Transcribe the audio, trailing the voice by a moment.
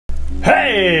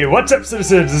Hey, what's up,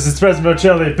 citizens? This is President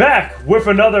Vochelli back with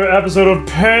another episode of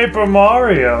Paper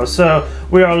Mario. So,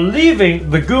 we are leaving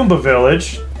the Goomba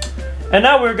village, and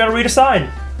now we're gonna read a sign.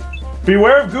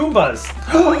 Beware of Goombas.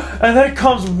 And then it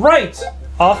comes right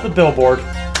off the billboard.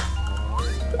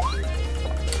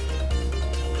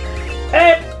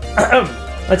 Hey,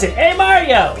 let's see. Hey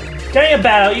Mario! During a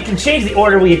battle, you can change the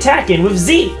order we attack in with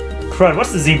Z. Crud,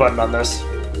 what's the Z button on this?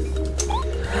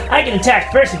 I can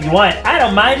attack first if you want. I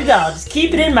don't mind at all. Just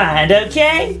keep it in mind,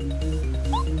 okay?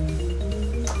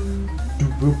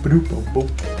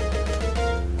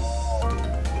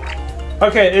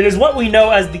 Okay, it is what we know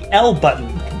as the L button,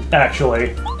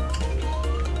 actually.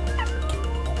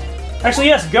 Actually,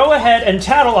 yes, go ahead and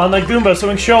tattle on that Goomba so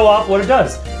we can show off what it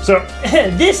does. So,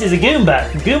 this is a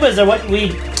Goomba. Goombas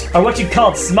are what you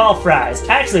call small fries.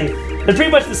 Actually, they're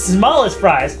pretty much the smallest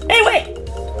fries. Hey, wait!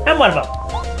 I'm one of them.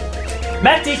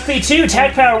 Max HP 2,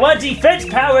 attack power 1, defense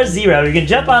power 0. You can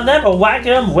jump on them or whack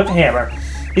them with a hammer.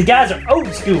 These guys are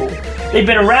old school. They've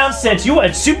been around since you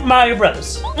and Super Mario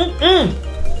Bros.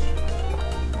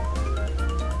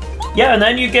 Yeah, and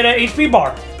then you get an HP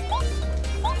bar.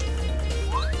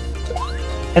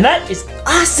 And that is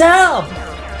awesome!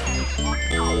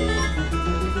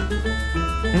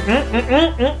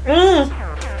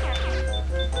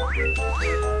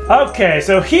 Okay,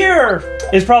 so here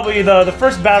is probably the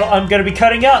first battle I'm going to be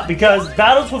cutting out because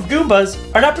battles with Goombas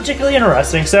are not particularly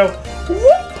interesting, so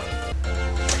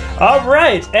whoop!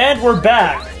 Alright, and we're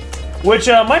back, which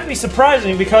might be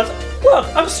surprising because, look,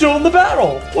 I'm still in the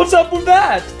battle! What's up with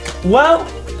that? Well,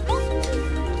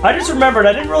 I just remembered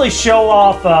I didn't really show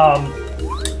off,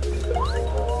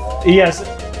 yes,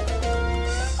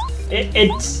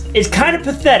 it's kind of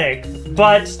pathetic,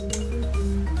 but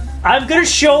I'm gonna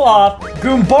show off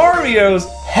Goombario's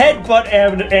headbutt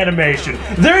animation.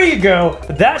 There you go.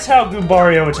 That's how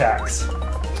Goombario attacks.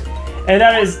 And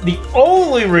that is the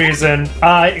only reason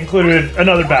I included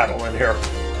another battle in here.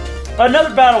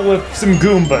 Another battle with some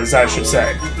Goombas, I should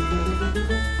say.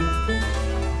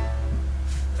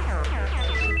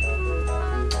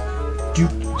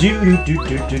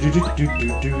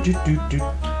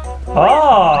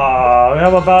 Ah, we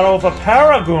have a battle with a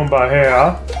Paragoomba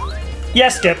here.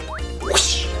 Yes, Skip.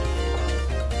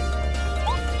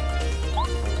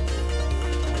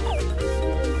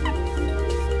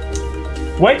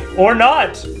 Wait, or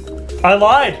not. I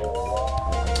lied.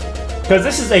 Because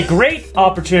this is a great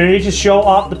opportunity to show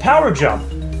off the power jump.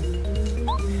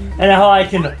 And how I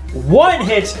can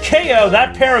one-hit KO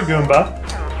that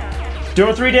Paragoomba,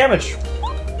 doing 3 damage.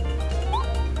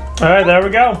 Alright, there we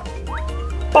go.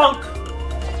 Bonk.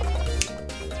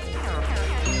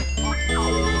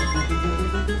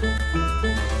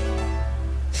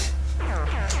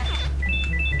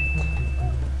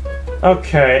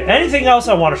 Okay, anything else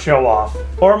I want to show off?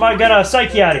 Or am I gonna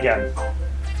psych you out again?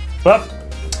 Well,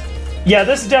 yeah,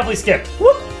 this is definitely skipped.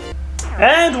 Whoop.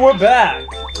 And we're back.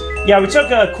 Yeah, we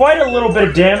took quite a little bit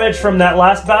of damage from that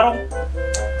last battle.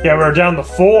 Yeah, we're down to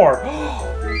 4.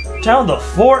 Down to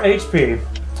 4 HP.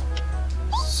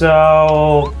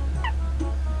 So,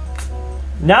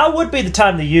 now would be the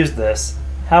time to use this.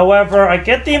 However, I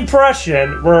get the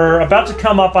impression we're about to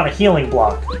come up on a healing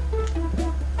block.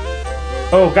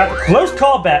 Oh, got the close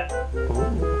call back.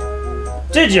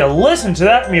 Did you listen to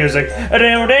that music?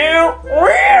 Doing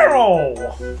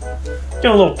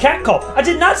a little cat call. I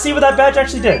did not see what that badge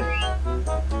actually did.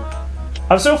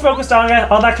 I'm so focused on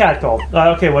that cat call.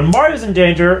 Okay, when Mario's in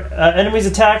danger, enemies'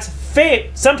 attacks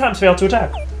sometimes fail to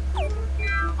attack.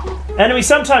 Enemies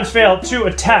sometimes fail to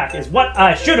attack is what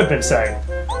I should have been saying.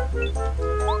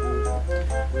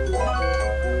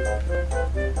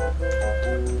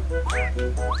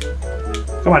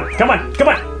 Come on, come on, come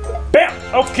on! Bam!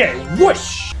 Okay,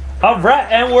 whoosh!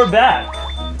 Alright, and we're back.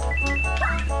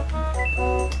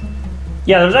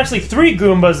 Yeah, there's actually 3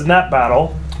 Goombas in that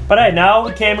battle. But hey, now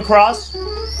we came across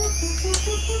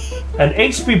an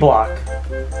HP block,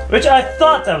 which I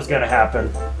thought that was gonna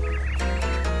happen.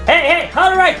 Hey,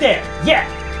 hold it right there! Yeah,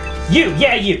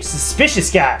 you,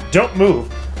 suspicious guy, don't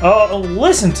move. Oh,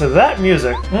 listen to that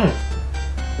music.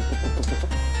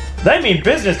 They mean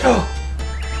business.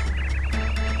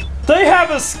 They have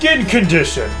a skin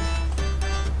condition.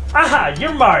 Aha,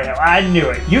 you're Mario, I knew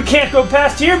it. You can't go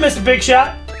past here, Mr. Big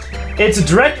Shot. It's a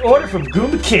direct order from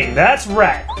Goomba King, that's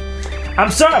right. I'm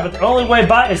sorry, but the only way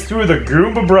by is through the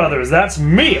Goomba Brothers. That's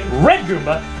me, Red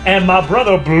Goomba, and my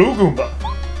brother, Blue Goomba.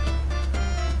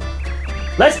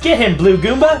 Let's get him, Blue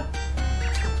Goomba.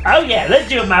 Oh yeah, let's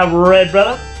do it, my red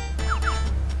brother.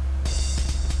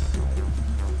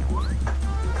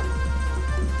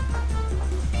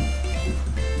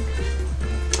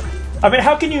 I mean,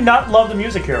 how can you not love the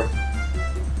music here?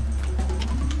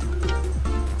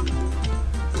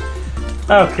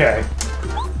 Okay.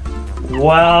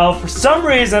 Well, for some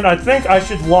reason, I think I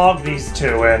should log these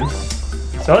two in.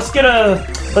 So let's get a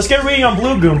reading on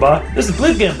Blue Goomba. This is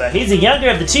Blue Goomba. He's the younger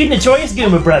of the two notorious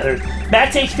Goomba brothers.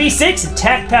 Max HP 6,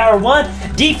 attack power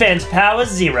 1, defense power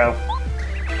 0.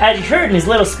 As you heard in his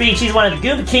little speech, he's one of the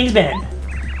Goomba King's men.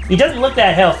 He doesn't look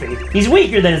that healthy. He's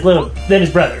weaker than his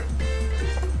brother.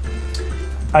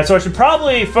 Alright, so I should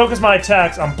probably focus my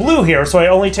attacks on Blue here, so I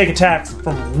only take attacks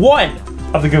from one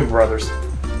of the Goomba brothers.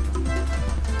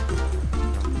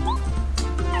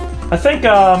 I think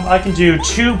I can do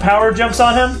 2 power jumps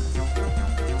on him.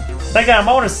 I think I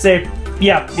want to say,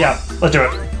 yeah, let's do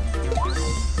it.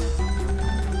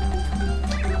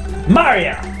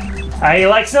 Mario, how you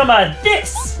like some of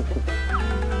this?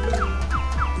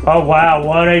 Oh wow,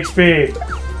 1 HP.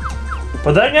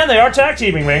 But then again, they are tag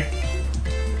teaming me.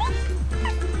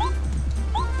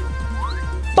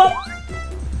 But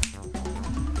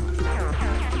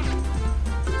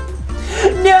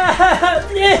no,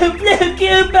 Blue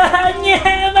Goomba,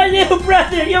 yeah, my little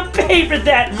brother, you'll pay for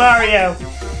that, Mario.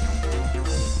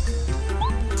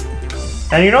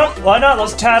 And you know what? Why not?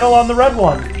 Let's tattle on the red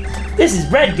one. This is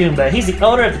Red Goomba. He's the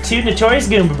older of the two notorious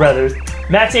Goomba brothers.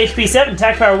 Max HP 7,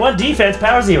 attack power 1, defense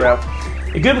power 0.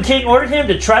 The Goomba King ordered him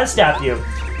to try to stop you.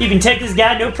 You can take this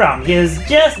guy, no problem. He has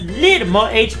just a little more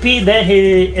HP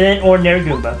than ordinary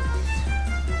Goomba.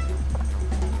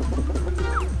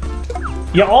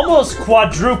 You almost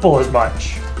quadruple as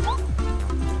much.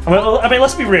 I mean,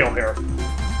 let's be real here.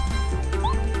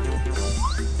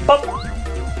 Oh.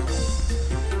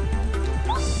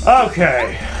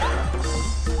 Okay.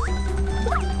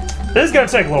 This is gonna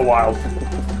take a little while.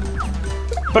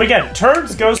 But again,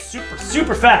 turns go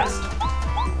super fast.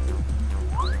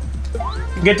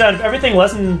 You can get done with everything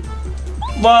less than...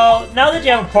 Well, now that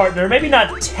you have a partner, maybe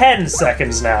not 10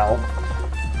 seconds now.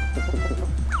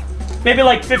 Maybe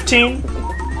like 15.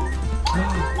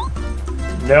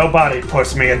 Nobody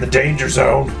puts me in the danger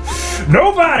zone.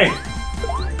 Nobody!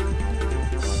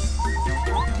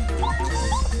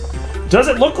 Does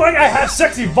it look like I have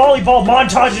sexy volleyball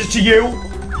montages to you?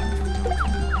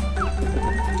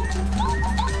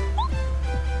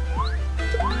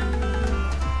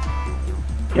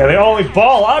 Yeah, the only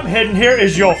ball I'm hitting here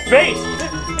is your face.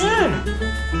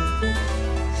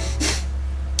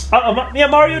 Yeah,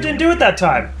 Mario didn't do it that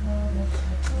time.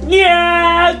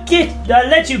 Yeah, I'll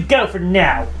let you go for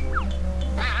now.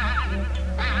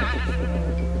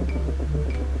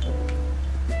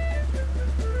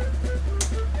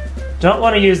 Don't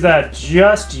want to use that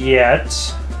just yet.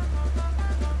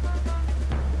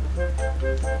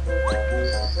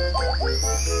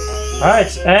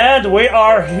 Alright, and we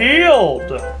are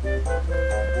healed.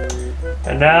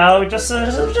 And now just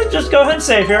go ahead and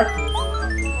save here.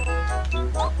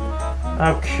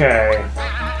 Okay.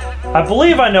 I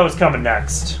believe I know what's coming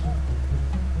next.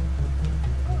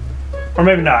 Or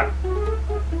maybe not.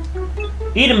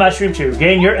 Eat a mushroom to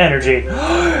gain your energy.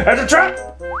 It's a trap!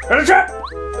 It's a trap!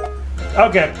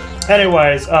 Okay.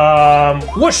 Anyways,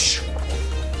 whoosh!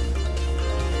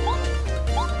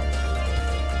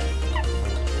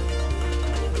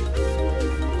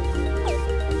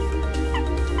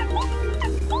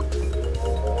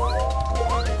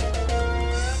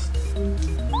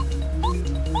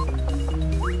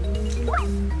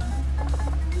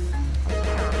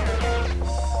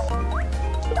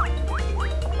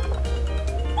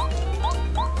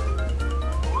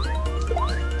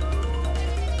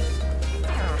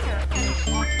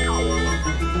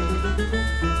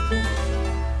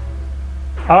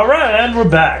 Alright, and we're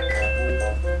back.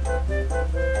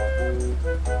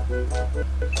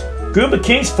 Goomba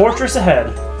King's fortress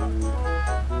ahead.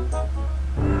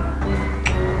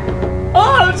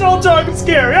 Oh, it's all dark and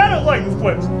scary. I don't like this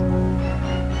place.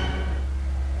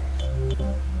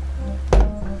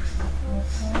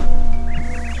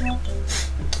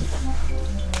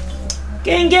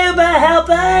 King Goomba, help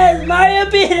us! Mario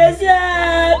beat us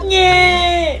up!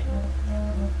 Yeah!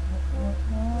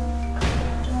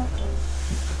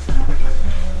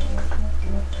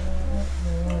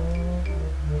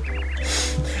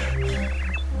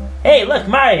 Hey, look,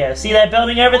 Mario, see that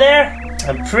building over there?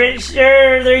 I'm pretty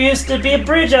sure there used to be a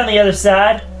bridge on the other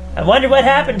side. I wonder what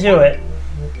happened to it.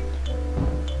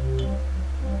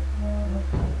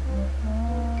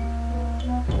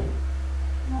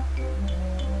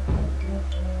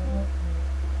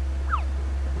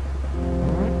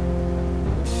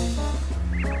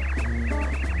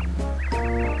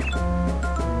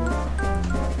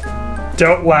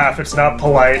 Don't laugh, it's not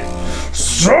polite.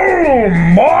 So,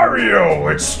 Mario,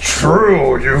 it's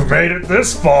true. You've made it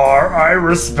this far. I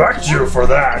respect you for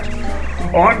that.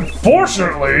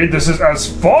 Unfortunately, this is as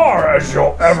far as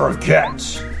you'll ever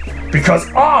get.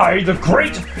 Because I, the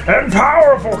great and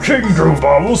powerful King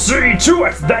Goomba, will see to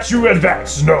it that you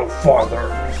advance no farther.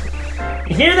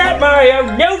 You hear that,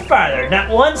 Mario? No farther, not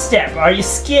one step. Are you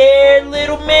scared,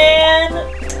 little man?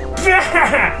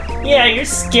 Yeah, you're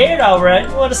scared, alright.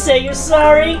 You want to say you're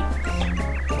sorry?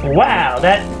 Wow,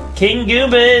 that King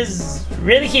Goomba is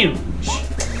really huge.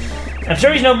 I'm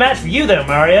sure he's no match for you, though,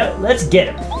 Mario. Let's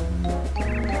get him.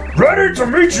 Ready to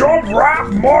meet your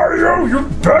wrath, Mario? You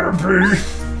better be.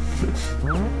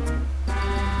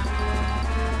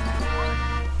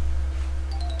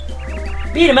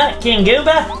 Beat him up, King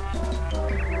Goomba.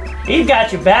 He's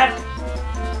got your back.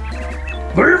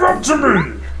 Leave up to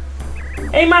me.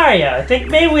 Hey, Mario, I think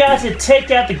maybe we ought to take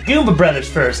out the Goomba Brothers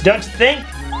first, don't you think?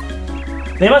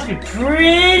 They must be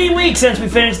pretty weak since we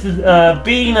finished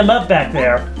beating them up back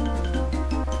there.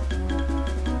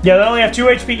 Yeah, they only have 2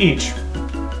 HP each.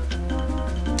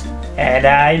 And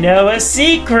I know a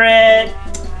secret!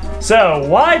 So,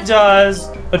 why does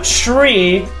a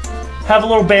tree have a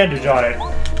little bandage on it?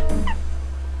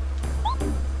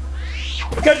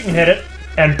 Because you can hit it,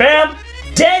 and bam!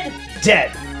 Dead!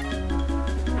 Dead!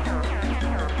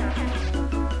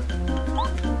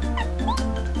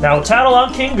 Now we'll tattle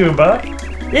on King Goomba.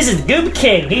 This is Goomba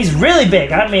King. He's really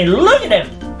big. I mean, look at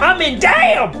him! I mean,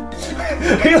 damn!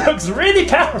 He looks really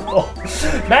powerful.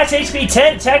 Max HP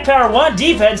 10, attack power 1,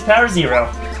 defense power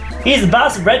 0. He's the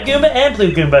boss of Red Goomba and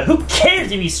Blue Goomba. Who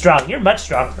cares if he's strong? You're much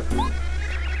stronger.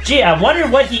 Gee, I wonder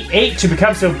what he ate to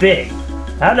become so big.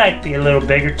 I'd like to be a little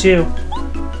bigger too.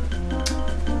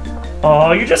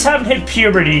 Oh, you just haven't hit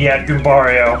puberty yet,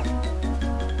 Goombario.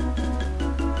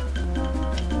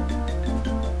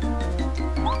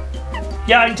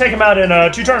 Yeah, I can take him out in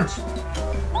 2 turns.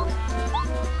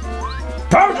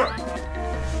 Powder!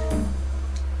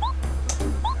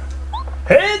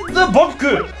 Hit the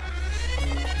bunker!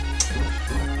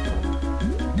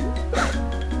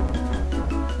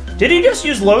 Did he just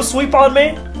use low sweep on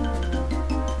me?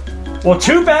 Well,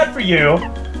 too bad for you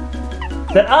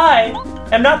that I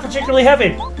am not particularly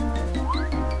heavy.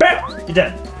 Bam! You're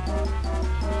dead.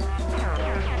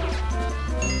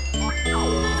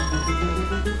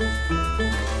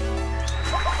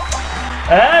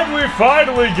 And we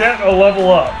finally get a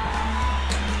level up.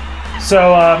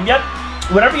 So, yep,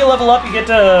 whenever you level up, you get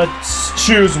to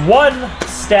choose 1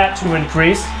 stat to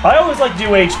increase. I always like to do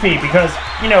HP because,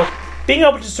 you know, being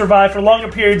able to survive for longer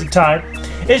periods of time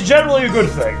is generally a good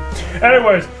thing.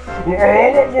 Anyways,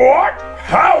 what?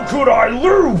 How could I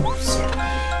lose?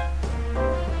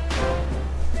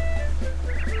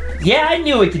 Yeah, I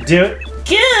knew we could do it.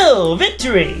 Kill!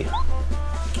 Victory!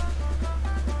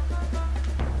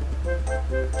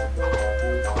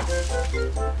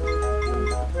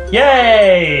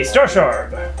 Yay! Star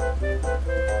Shard!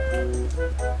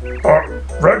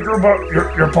 Red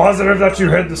Goomba, you're positive that you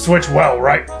hit the switch well,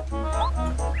 right?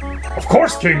 Of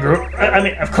course, King Goomba. I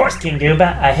mean, of course, King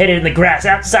Goomba. I hid it in the grass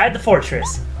outside the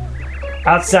fortress.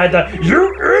 Outside the...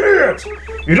 You idiot!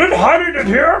 You didn't hide it in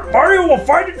here! Mario will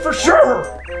find it for sure!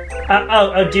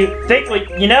 Do you think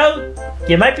you know,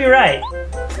 you might be right.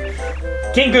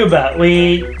 King Goomba,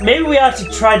 maybe we ought to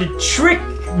try to trick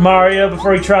Mario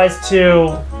before he tries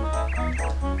to...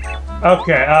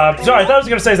 Okay, sorry, I thought I was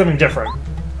gonna say something different.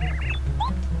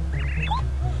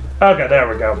 Okay, there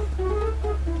we go.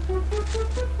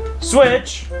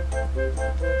 Switch!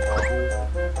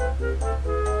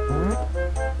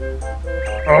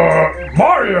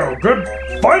 Mario, good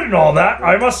fight and all that.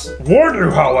 I must warn you,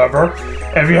 however,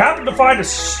 if you happen to find a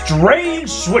strange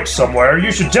switch somewhere,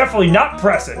 you should definitely not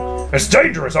press it. It's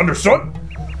dangerous, understood?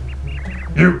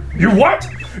 You what?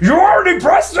 You already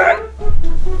pressed it?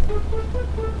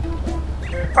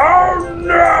 Oh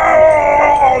no!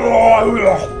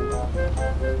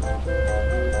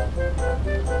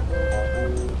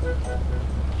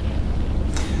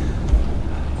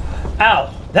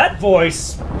 Ow, that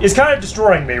voice is kind of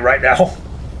destroying me right now.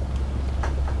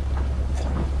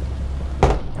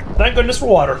 Thank goodness for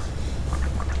water.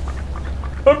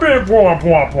 A bit womp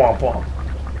womp womp womp.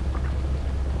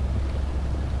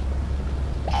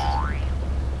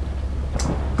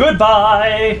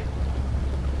 Goodbye!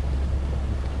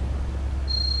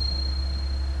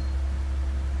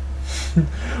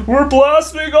 We're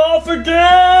blasting off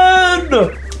again!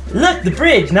 Look, the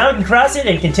bridge! Now we can cross it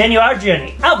and continue our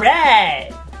journey.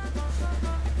 Alright!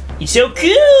 You're so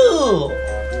cool!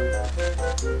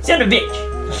 Son of a bitch!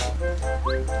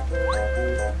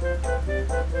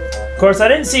 Of course, I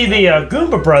didn't see the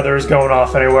Goomba Brothers going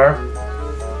off anywhere.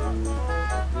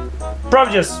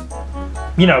 Probably just,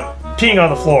 you know, peeing on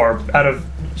the floor out of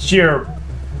sheer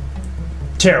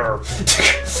terror.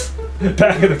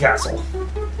 Back in the castle.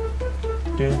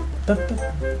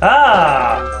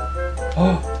 Ah!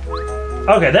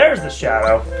 Okay, there's the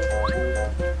shadow.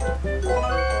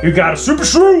 You got a super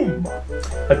shroom!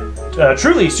 A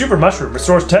truly super mushroom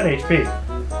restores 10 HP.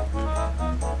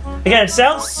 Again, it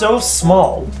sounds so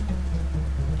small.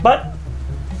 But,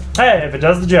 hey, if it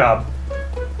does the job.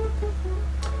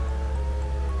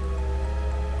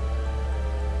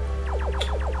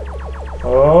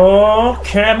 Oh,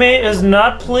 Cammy is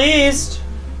not pleased.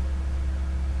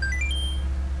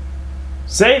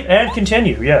 Save and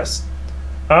continue, yes.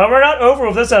 We're not over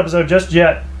with this episode just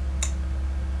yet.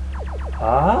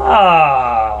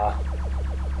 Ah.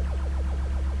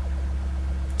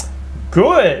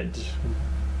 Good.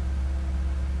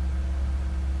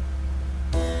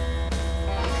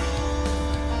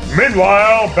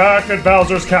 Meanwhile, back at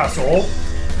Bowser's castle.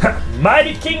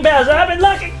 Mighty King Bowser, I've been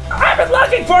looking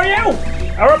for you!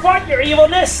 I report your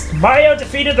evilness. Mario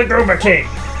defeated the Goomba King.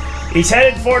 He's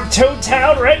headed for Toad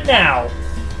Town right now.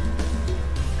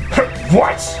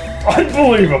 What?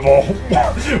 Unbelievable!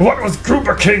 What was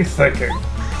Goomba King thinking?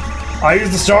 I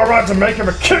used the Star Rod to make him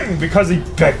a king because he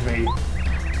begged me.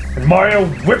 And Mario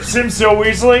whips him so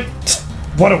easily?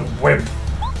 What a wimp.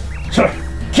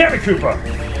 Kammy Koopa,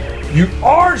 you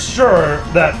are sure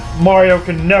that Mario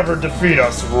can never defeat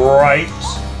us, right?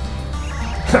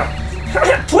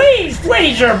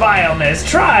 Please, your vileness,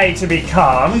 try to be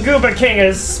calm. Goomba King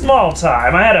is small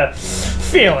time. I had a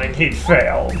feeling he'd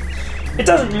fail. It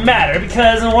doesn't matter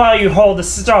because while you hold the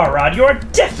Star Rod, you're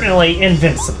definitely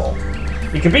invincible.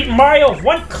 You can beat Mario with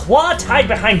one claw tied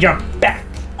behind your back.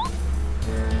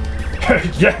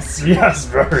 Yes,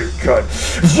 very good.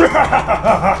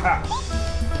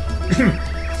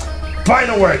 By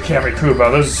the way, Kammy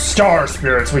Koopa, those Star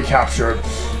Spirits we captured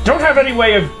don't have any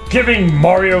way of giving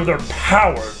Mario their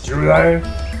power, do they?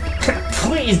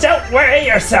 Please don't worry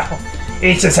yourself.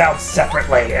 Each is held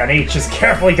separately, and each is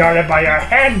carefully guarded by your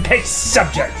hand-picked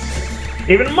subjects.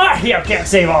 Even Mario can't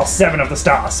save all 7 of the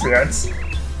Star Spirits.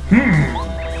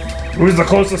 Who's the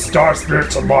closest Star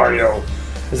Spirit to Mario?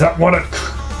 It's that one at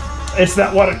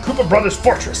Koopa Brothers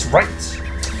Fortress, right?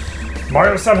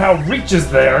 Mario somehow reaches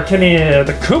there. Can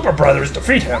the Koopa Brothers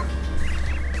defeat him?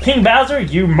 King Bowser,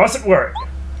 you mustn't worry.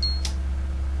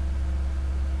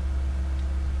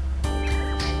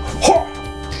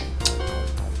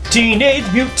 Teenage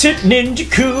Mutant Ninja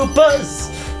Koopas!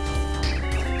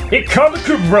 Here come the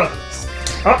Koopa Brothers!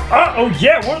 Oh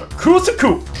yeah, we're the coolest of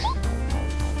Koop!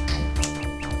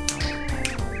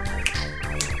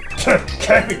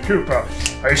 Kammy Koopa,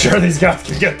 are you sure these guys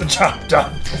can get the job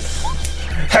done?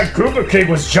 That Goomba King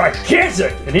was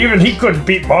gigantic, and even he couldn't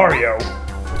beat Mario.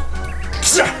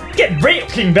 Get real,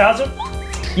 King Bowser!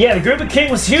 Yeah, the Goomba King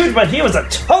was huge, but he was a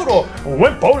total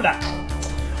wimpola.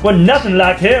 Well, nothing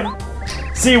like him.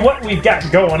 See, what we've got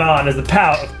going on is the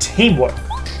power of teamwork.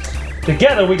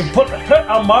 Together, we can put the hurt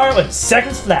on Mario in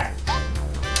seconds flat.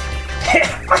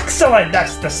 Excellent!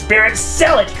 That's the spirit.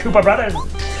 Sell it, Koopa Brothers.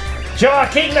 Show our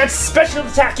king that special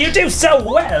attack you do so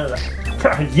well.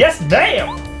 Yes,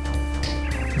 ma'am.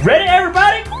 Ready,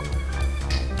 everybody?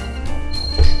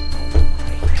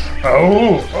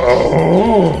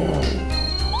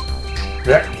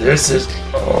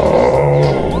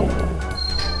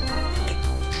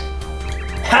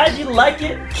 How'd you like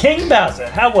it, King Bowser?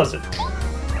 How was it?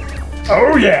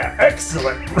 Oh yeah,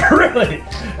 excellent. Really,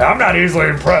 I'm not easily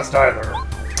impressed either.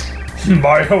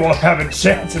 Mario won't have a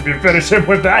chance if you finish him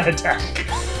with that attack.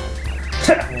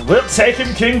 We'll take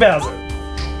him, King Bowser.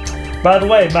 By the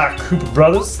way, my Koopa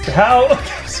Brothers, how...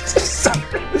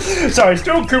 Sorry,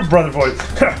 still Koopa Brother voice.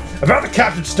 About the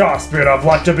captured Star Spirit I've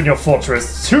locked up in your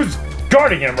fortress. Who's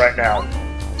guarding him right now?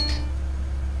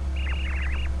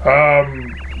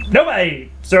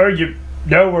 Nobody, sir. You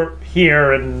know we're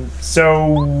here, and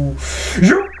so...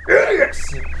 You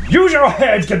idiots! Use your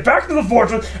heads, get back to the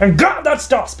fortress, and guard that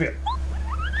Star Spirit!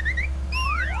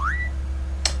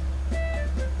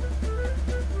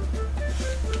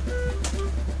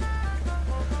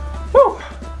 Woo!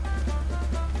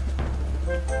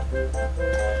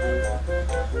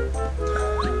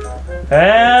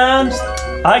 And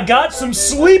I got some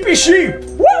sleepy sheep!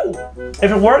 Woo!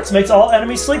 If it works, makes all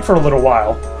enemies sleep for a little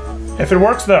while. If it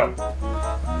works, though.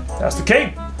 That's the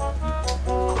key.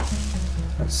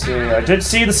 Let's see, I did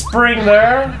see the spring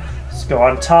there. Let's go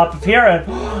on top of here and...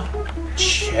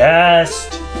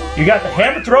 chest! You got the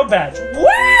hammer throw badge.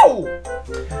 Wow!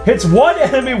 Hits one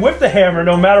enemy with the hammer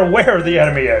no matter where the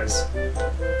enemy is.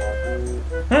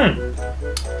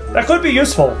 That could be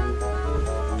useful.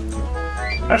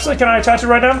 Actually, can I attach it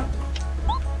right now?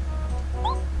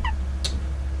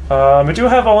 I do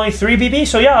have only 3 BB,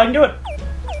 so yeah, I can do it.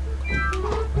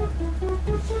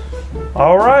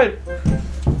 Alright.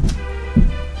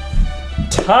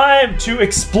 Time to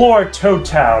explore Toad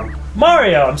Town.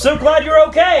 Mario, I'm so glad you're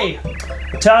okay.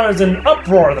 The town is in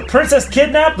uproar. The princess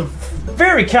kidnapped, the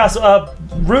fairy castle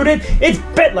uprooted. It's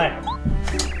Bedlam.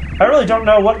 I really don't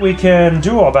know what we can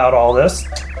do about all this.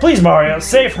 Please, Mario,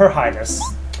 save Her Highness.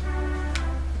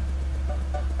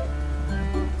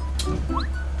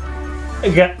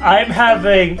 Okay, I'm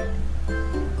having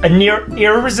a near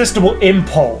irresistible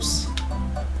impulse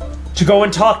to go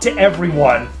and talk to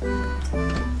everyone.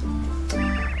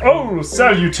 Oh,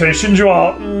 salutations, you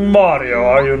are Mario,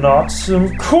 are you not?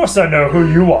 Of course I know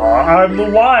who you are. I'm the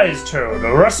Wise Toad,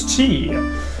 Rusty.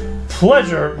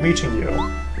 Pleasure meeting you.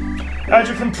 As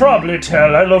you can probably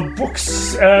tell, I love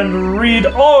books and read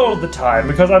all the time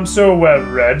because I'm so well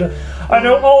read. I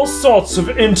know all sorts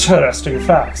of interesting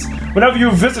facts. Whenever you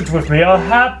visit with me,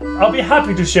 I'll be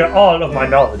happy to share all of my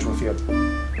knowledge with you.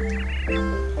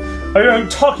 Are you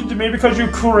talking to me because you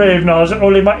crave knowledge that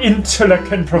only my intellect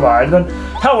can provide? Then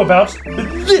how about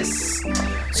this?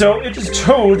 So it is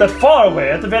told that far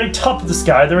away at the very top of the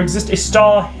sky there exists a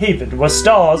star haven where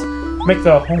stars make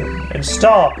their home. In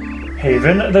Star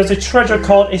Haven, there's a treasure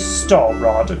called a star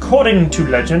rod. According to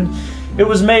legend, it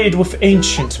was made with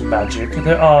ancient magic.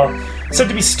 There are said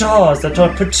to be stars that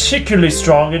are particularly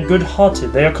strong and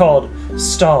good-hearted. They are called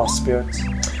Star Spirits.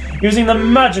 Using the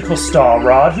magical star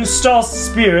rod, whose star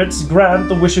spirits grant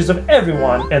the wishes of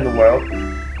everyone in the world.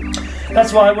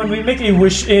 That's why when we make a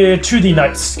wish to the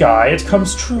night sky, it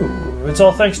comes true. It's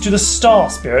all thanks to the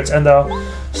star spirits and the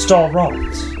star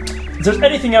rods. If there's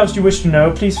anything else you wish to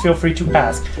know, please feel free to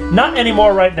ask. Not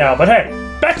anymore right now, but hey,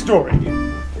 backstory.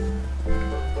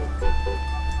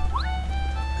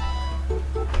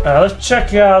 Let's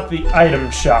check out the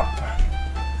item shop.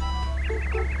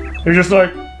 You're just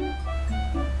like,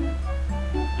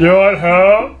 you want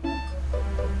help?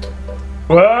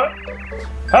 What?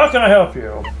 How can I help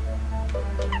you?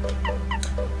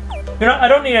 You know, I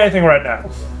don't need anything right now.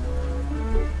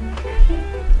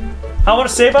 I want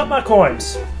to save up my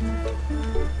coins.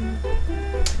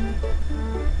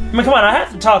 I mean, come on, I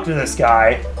have to talk to this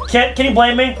guy. Can you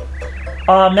blame me?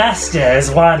 Our master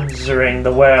is wandering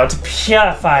the world to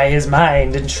purify his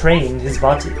mind and train his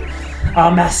body. Our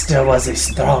master was a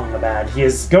strong man. He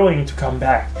is going to come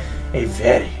back a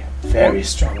very, very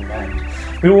strong man.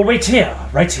 We will wait here,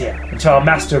 right here, until our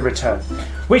master returns.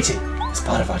 Waiting is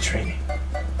part of our training.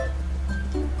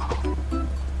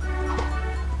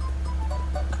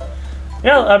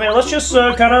 Yeah, I mean, let's just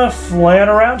kind of flan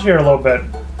around here a little bit.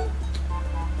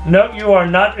 No, you are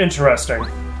not interesting.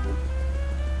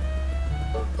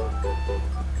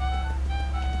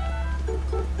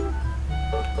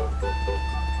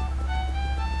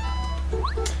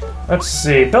 Let's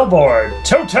see. Billboard.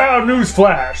 Toad Town News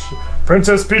Flash.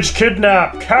 Princess Peach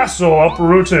kidnapped. Castle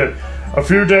uprooted. A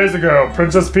few days ago,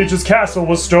 Princess Peach's castle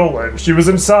was stolen. She was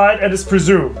inside and is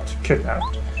presumed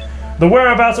kidnapped. The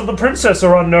whereabouts of the princess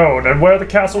are unknown, and where the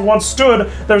castle once stood,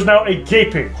 there's now a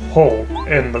gaping hole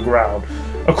in the ground.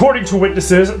 According to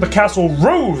witnesses, the castle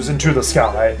rose into the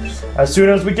sky. As soon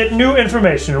as we get new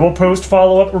information, we'll post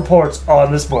follow-up reports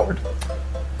on this board.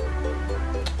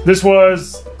 This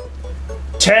was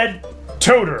Ted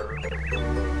Toader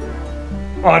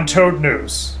on Toad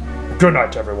News. Good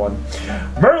night, everyone.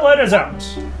 Merlin is out.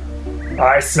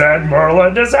 I said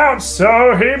Merlin is out,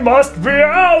 so he must be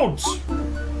out.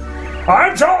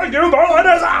 I'm telling you, Merlin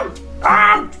is out!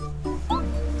 Out!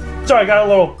 Sorry, I got a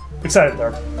little excited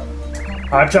there.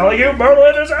 I'm telling you,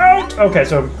 Merlin is out! Okay,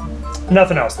 so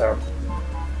nothing else there.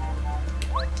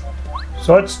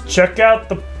 So let's check out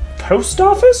the post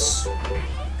office?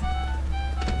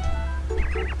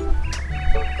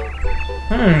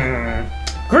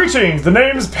 Greetings, the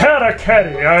name's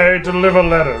Paraketti. I deliver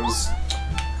letters.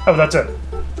 Oh, that's it.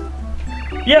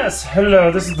 Yes,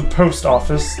 hello, this is the post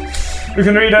office. You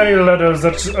can read any letters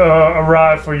that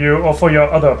arrive for you or for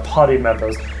your other party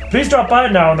members. Please drop by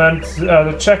now and then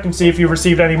to check and see if you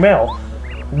received any mail.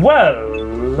 Well,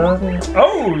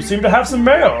 oh, you seem to have some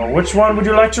mail. Which one would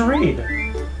you like to read?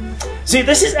 See,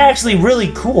 this is actually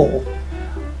really cool.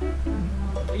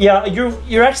 Yeah,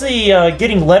 you're actually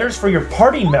getting letters for your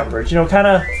party members, you know, kind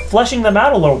of fleshing them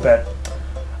out a little bit.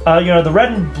 You know, the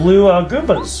red and blue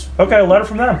Goombas. Okay, a letter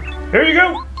from them. Here you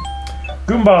go.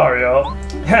 Goombario.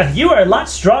 You are a lot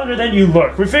stronger than you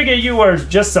look. We figured you were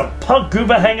just some punk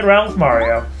Goomba hanging around with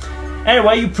Mario.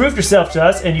 Anyway, you proved yourself to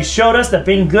us, and you showed us that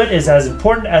being good is as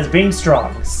important as being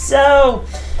strong. So,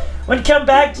 when you come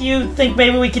back, do you think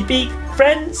maybe we could be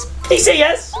friends? Please say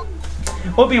yes.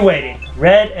 We'll be waiting.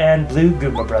 Red and blue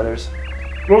Goomba Brothers.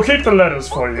 We'll keep the letters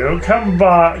for you. Come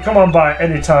on by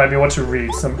anytime you want to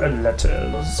read some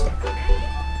letters.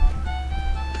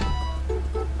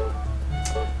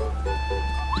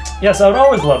 Yes, I would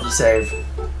always love to save.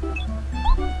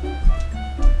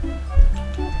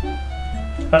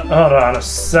 Hold on a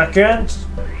second.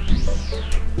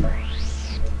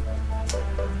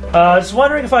 Just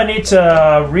wondering if I need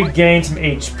to regain some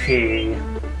HP.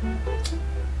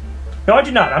 No, I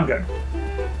do not. I'm good.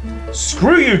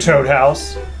 Screw you, Toad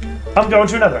House. I'm going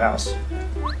to another house.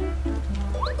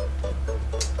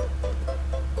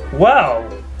 Wow.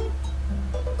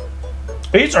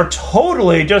 These are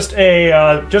totally just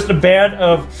a band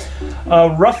of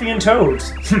ruffian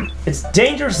toads. It's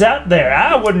dangerous out there.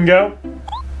 I wouldn't go.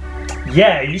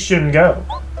 Yeah, you shouldn't go.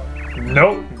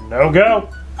 Nope, no go.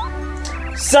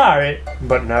 Sorry,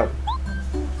 but no.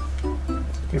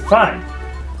 You're fine.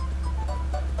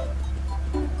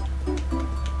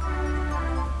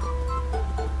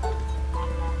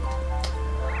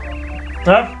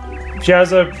 She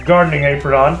has a gardening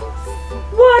apron on.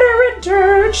 Water and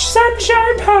dirt,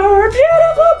 sunshine, power,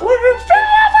 beautiful blooms,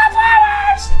 beautiful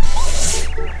flowers!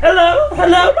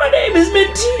 Hello, my name is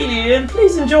Minty, and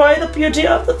please enjoy the beauty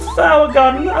of the flower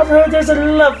garden. I've heard there's a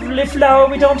lovely flower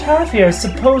we don't have here.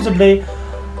 Supposedly,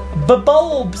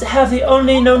 bulbs have the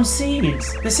only known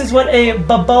seeds. This is what a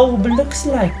bulb looks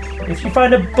like. If you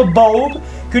find a bulb,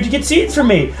 could you get seeds from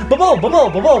me? Bulb.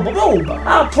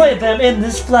 I'll plant them in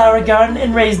this flower garden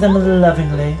and raise them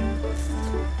lovingly.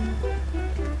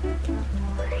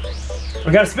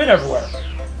 We got a spin everywhere.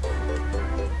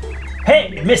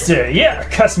 Hey, mister, you're a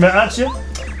customer, aren't you?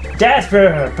 Dad's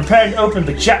preparing to open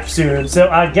the shop soon, so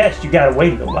I guess you gotta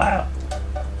wait a while.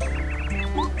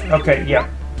 Okay, yeah.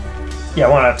 Yeah, I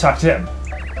wanna talk to him.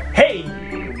 Hey,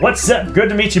 what's up? Good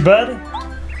to meet you, bud.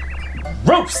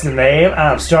 Rope's the name.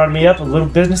 I'm starting me up a little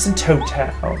business in Toad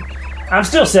Town. I'm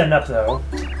still setting up, though.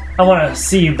 I wanna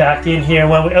see you back in here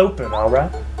when we open,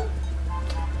 alright?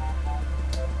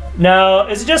 Now,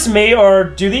 is it just me, or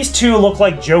do these two look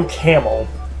like Joe Camel?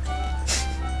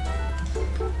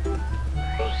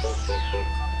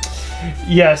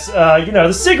 Yes, you know,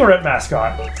 the cigarette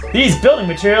mascot. These building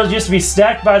materials used to be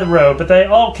stacked by the road, but they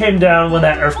all came down when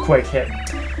that earthquake hit.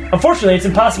 Unfortunately, it's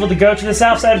impossible to go to the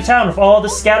south side of town with all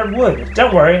this scattered wood.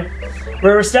 Don't worry,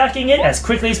 we're stacking it as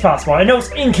quickly as possible. I know it's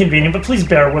inconvenient, but please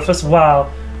bear with us while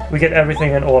we get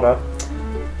everything in order.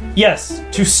 Yes,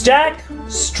 to stack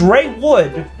stray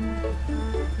wood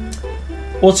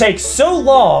will take so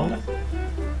long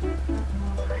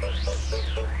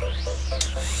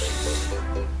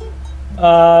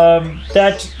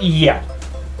yeah.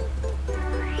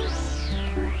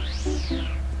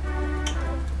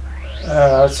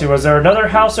 Let's see, was there another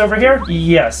house over here?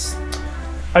 Yes.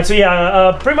 Alright, so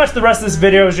yeah, pretty much the rest of this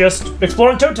video is just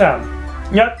exploring Toad Town.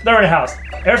 Yep, they're in a house.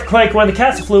 Earthquake when the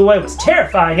castle flew away was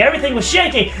terrifying. Everything was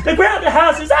shaking. The ground, the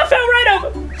houses, I fell right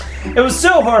over. It was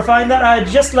so horrifying that I'd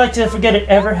just like to forget it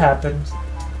ever happened.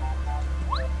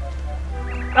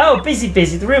 Oh, busy.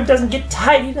 The room doesn't get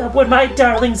tidied up when my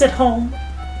darling's at home.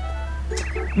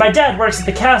 My dad works at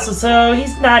the castle, so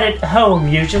he's not at home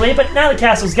usually, but now the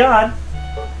castle's gone,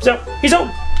 so he's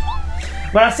home.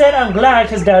 When I said I'm glad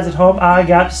because Dad's at home, I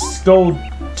got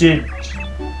scolded.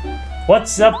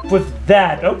 What's up with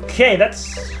that? Okay,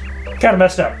 that's kind of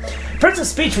messed up.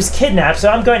 Princess Peach was kidnapped, so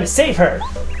I'm going to save her.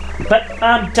 But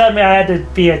telling me I had to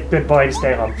be a good boy to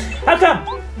stay home. How come?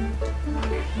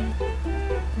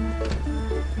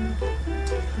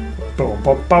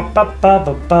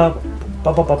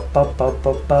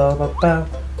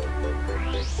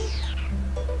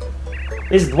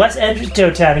 This is the west entrance to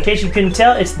Toad Town. In case you couldn't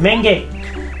tell, it's the main gate.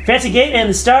 Fancy gate and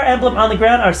the star emblem on the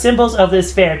ground are symbols of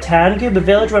this fair town. Goomba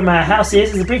Village, where my house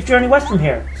is a brief journey west from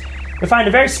here. You'll find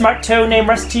a very smart toad named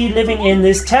Rusty living in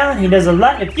this town. He does a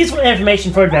lot of useful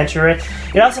information for adventurers.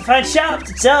 You'll also find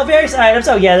shops that sell various items.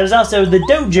 Oh yeah, there's also the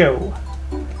dojo.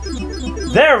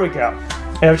 There we go.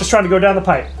 And I was just trying to go down the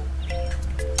pipe.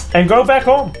 And go back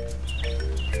home.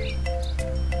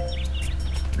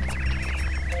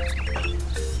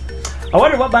 I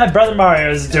wonder what my brother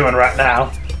Mario is doing right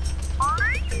now.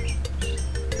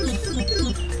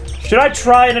 Should I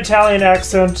try an Italian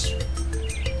accent?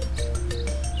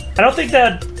 I don't think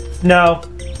that... No.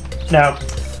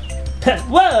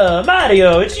 Whoa,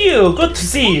 Mario, it's you. Good to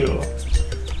see you.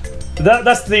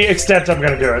 That's the extent I'm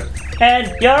gonna do it.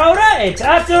 And you're alright.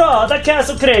 After all that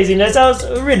castle craziness, I was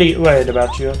really worried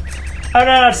about you. I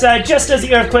ran outside just as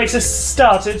the earthquakes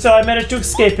started, so I managed to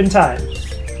escape in time.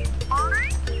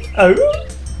 Oh?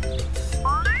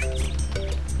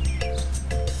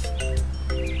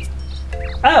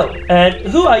 Oh, and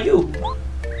who are you?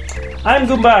 I'm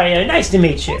Goomba, nice to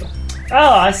meet you.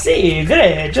 Oh, I see,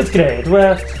 great, just great.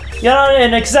 Well, you're on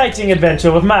an exciting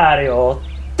adventure with Mario.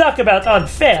 Talk about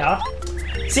unfair.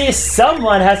 See,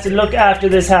 someone has to look after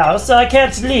this house, so I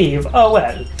can't leave. Oh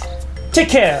well. Take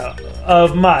care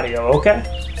of Mario, okay?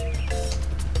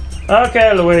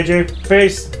 Okay, Luigi.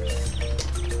 Peace.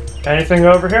 Anything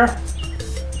over here?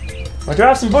 I do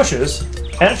have some bushes.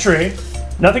 And a tree.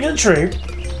 Nothing in the tree.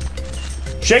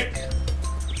 Shake.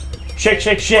 Shake,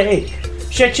 shake, shake.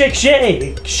 Shake, shake,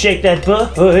 shake. Shake that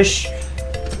bush.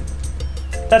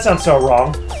 That sounds so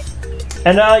wrong.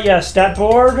 And yeah, stat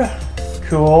board.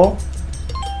 Cool.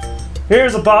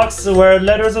 Here's a box where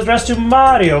letters addressed to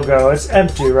Mario go. It's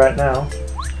empty right now.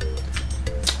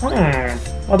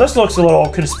 Well, this looks a little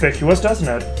conspicuous, doesn't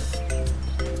it?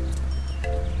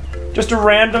 Just a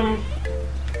random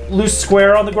loose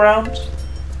square on the ground.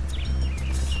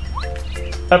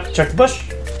 Up, check the bush.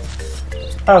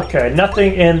 Okay,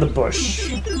 nothing in the bush.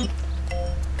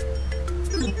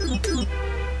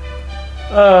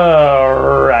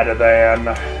 Alrighty then.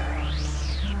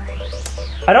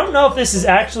 I don't know if this is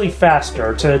actually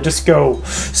faster to just go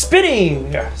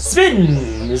spinning,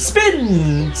 spin,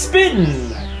 spin,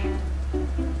 spin.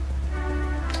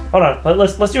 Hold on,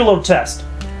 let's do a little test.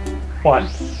 1.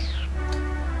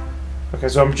 Okay,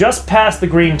 so I'm just past the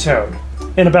green toad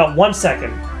in about 1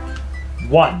 second.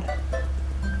 1.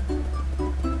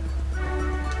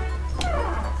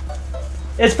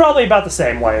 It's probably about the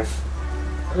same wave.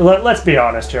 Let's be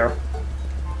honest here.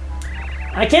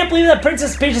 I can't believe that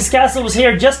Princess Peach's castle was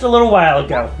here just a little while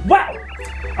ago. Wow!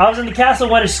 I was in the castle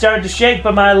when it started to shake,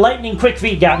 but my lightning quick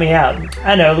feet got me out.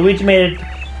 I know, Luigi made it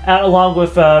out along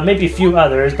with maybe a few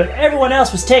others, but everyone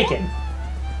else was taken.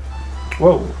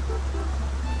 Whoa.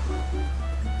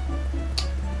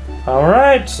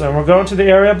 Alright, so we're going to the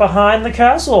area behind the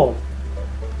castle.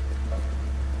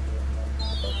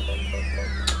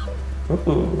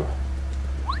 Ooh.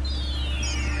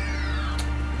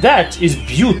 That is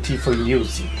beautiful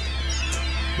music.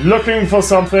 Looking for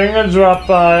something, drop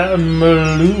by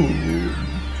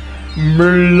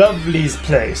Merlovely's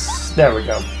place. There we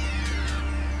go.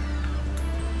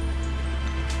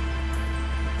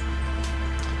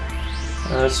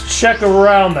 Let's check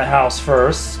around the house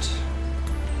first.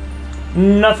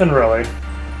 Nothing really.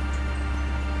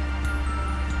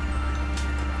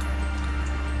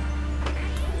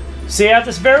 See, I have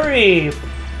this very...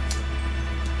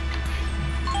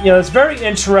 it's very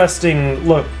interesting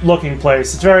looking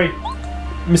place. It's very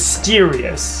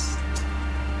mysterious.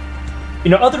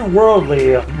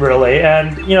 Otherworldly, really.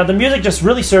 And, the music just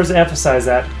really serves to emphasize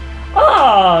that.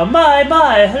 Ah,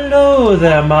 my, hello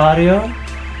there, Mario.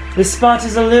 This spot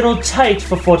is a little tight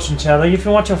for fortune telling. If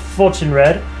you want your fortune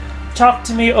read, talk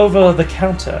to me over the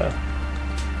counter.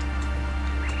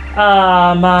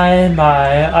 Ah,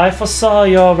 my, I foresaw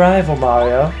your arrival,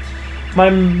 Mario. My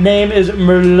name is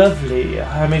Merlovely.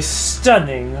 I'm a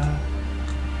stunning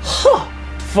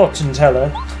fortune teller.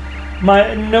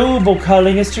 My noble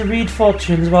calling is to read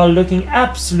fortunes while looking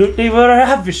absolutely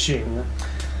ravishing.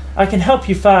 I can help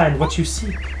you find what you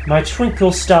seek. My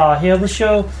twinkle star here will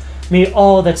show me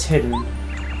all that's hidden.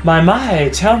 My,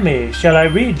 tell me, shall I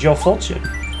read your fortune?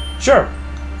 Sure.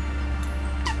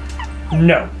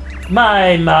 No.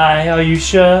 My, are you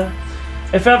sure?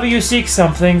 If ever you seek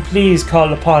something, please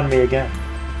call upon me again.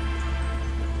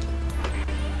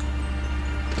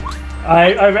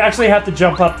 I actually have to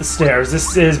jump up the stairs.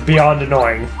 This is beyond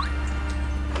annoying.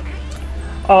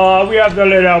 We have the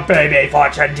little baby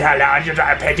fortune teller under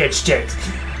our pigeon sticks.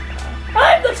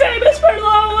 I'm the famous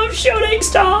Merlot of Shooting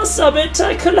Star Summit.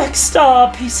 I collect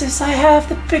star pieces. I have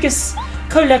the biggest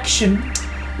collection.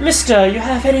 Mister, you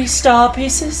have any star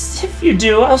pieces? If you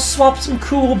do, I'll swap some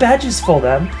cool badges for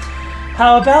them.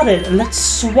 How about it? Let's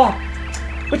swap.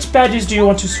 Which badges do you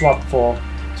want to swap for?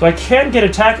 So I can get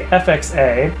attack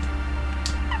FXA,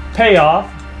 payoff,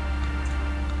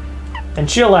 and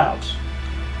chill out.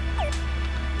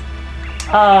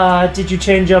 Ah, did you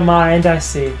change your mind? I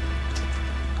see.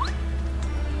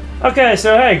 Okay,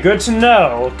 so hey, good to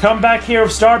know. Come back here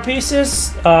with star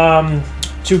pieces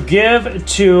to give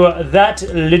to that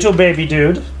little baby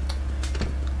dude.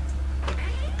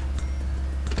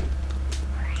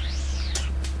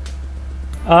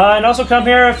 And also come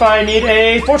here if I need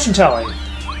a fortune telling.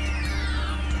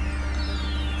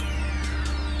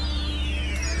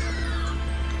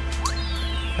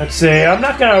 Let's see. I'm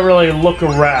not gonna really look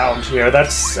around here. I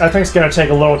think it's gonna take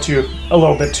a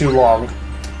little bit too long.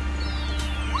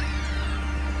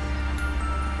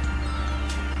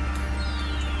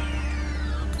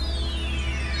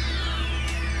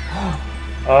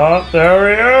 Oh, there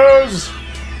he is!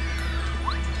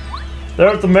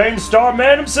 There's the main star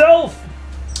man himself!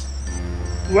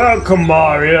 Welcome,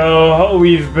 Mario.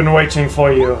 We've been waiting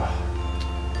for you.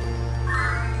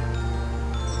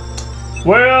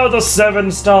 We're the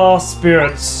 7 Star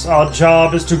Spirits. Our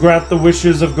job is to grant the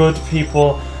wishes of good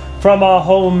people from our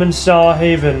home in Star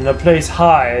Haven, a place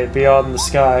high beyond the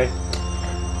sky.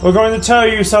 We're going to tell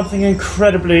you something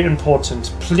incredibly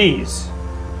important. Please,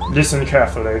 listen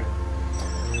carefully.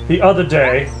 The other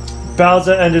day,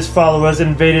 Bowser and his followers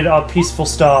invaded our peaceful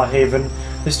Star Haven.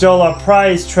 They stole our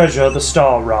prized treasure, the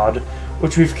Star Rod,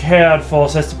 which we've cared for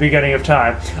since the beginning of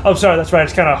time. Oh, sorry, that's right,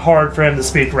 it's kind of hard for him to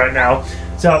speak right now.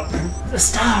 So, the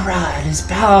Star Rod is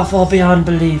powerful beyond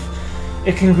belief.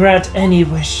 It can grant any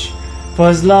wish. For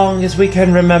as long as we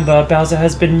can remember, Bowser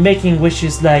has been making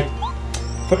wishes like,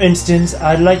 for instance,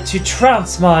 I'd like to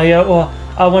trounce Mario, or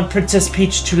I want Princess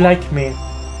Peach to like me.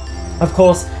 Of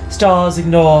course, stars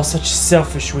ignore such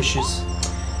selfish wishes.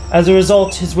 As a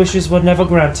result, his wishes were never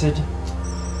granted.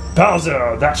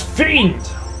 Bowser, that fiend!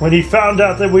 When he found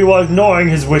out that we were ignoring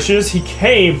his wishes, he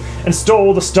came and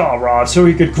stole the Star Rod so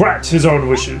he could grant his own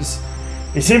wishes.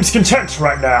 He seems content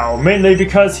right now, mainly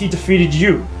because he defeated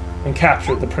you and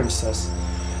captured the princess.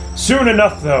 Soon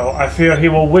enough, though, I fear he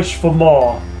will wish for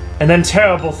more, and then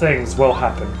terrible things will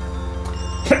happen.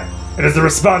 It is the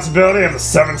responsibility of the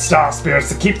 7 Star Spirits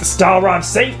to keep the Star Rod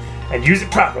safe and use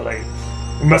it properly.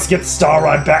 We must get the Star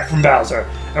Rod back from Bowser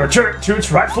and return it to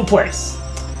its rightful place.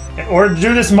 In order to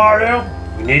do this, Mario,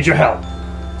 we need your help.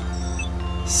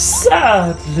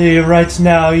 Sadly, right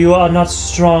now, you are not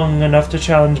strong enough to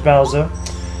challenge Bowser.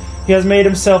 He has made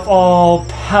himself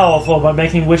all-powerful by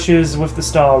making wishes with the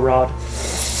Star Rod.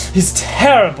 He's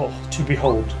terrible to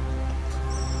behold.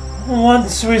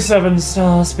 Once we 7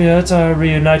 Star Spirits are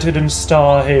reunited in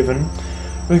Star Haven,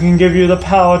 we can give you the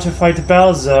power to fight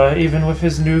Bowser, even with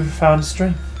his newfound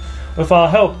strength. With our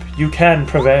help, you can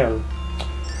prevail.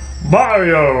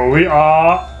 Mario, we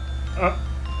are...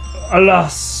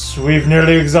 Alas, we've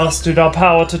nearly exhausted our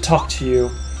power to talk to you.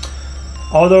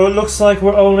 Although it looks like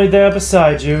we're only there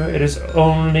beside you, it is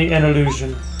only an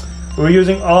illusion. We're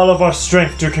using all of our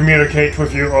strength to communicate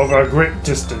with you over a great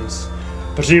distance.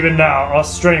 But even now, our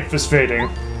strength is fading.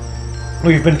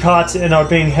 We've been caught and are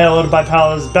being held by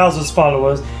Bowser's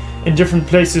followers in different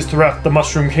places throughout the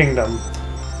Mushroom Kingdom.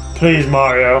 Please,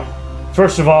 Mario.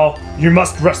 First of all, you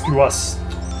must rescue us.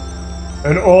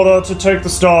 In order to take the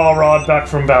Star Rod back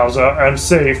from Bowser and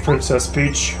save Princess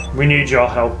Peach, we need your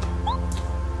help.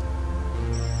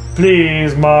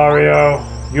 Please, Mario,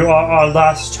 you are our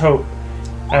last hope,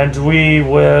 and we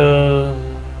will...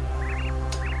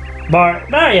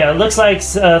 Mario, looks like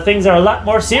things are a lot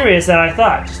more serious than I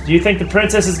thought. Do you think the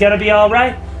princess is gonna be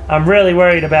alright? I'm really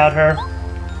worried about her.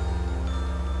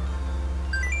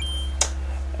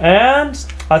 And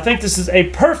I think this is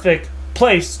a perfect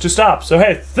place to stop. So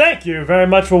hey, thank you very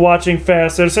much for watching, fair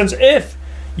citizens. If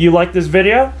you like this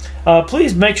video,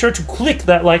 please make sure to click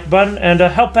that like button and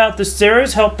help out this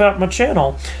series, help out my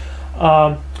channel.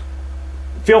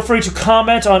 Feel free to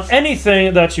comment on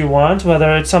anything that you want,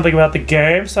 whether it's something about the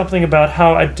game, something about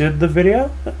how I did the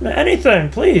video, anything,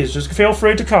 please, just feel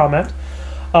free to comment.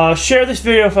 Share this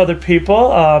video with other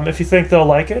people if you think they'll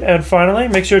like it. And finally,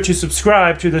 make sure to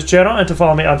subscribe to this channel and to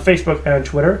follow me on Facebook and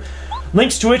Twitter.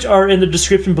 Links to which are in the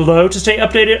description below to stay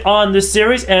updated on this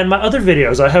series and my other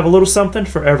videos. I have a little something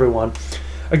for everyone.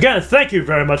 Again, thank you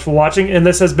very much for watching, and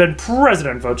this has been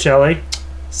President Vochelli,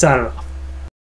 signing off.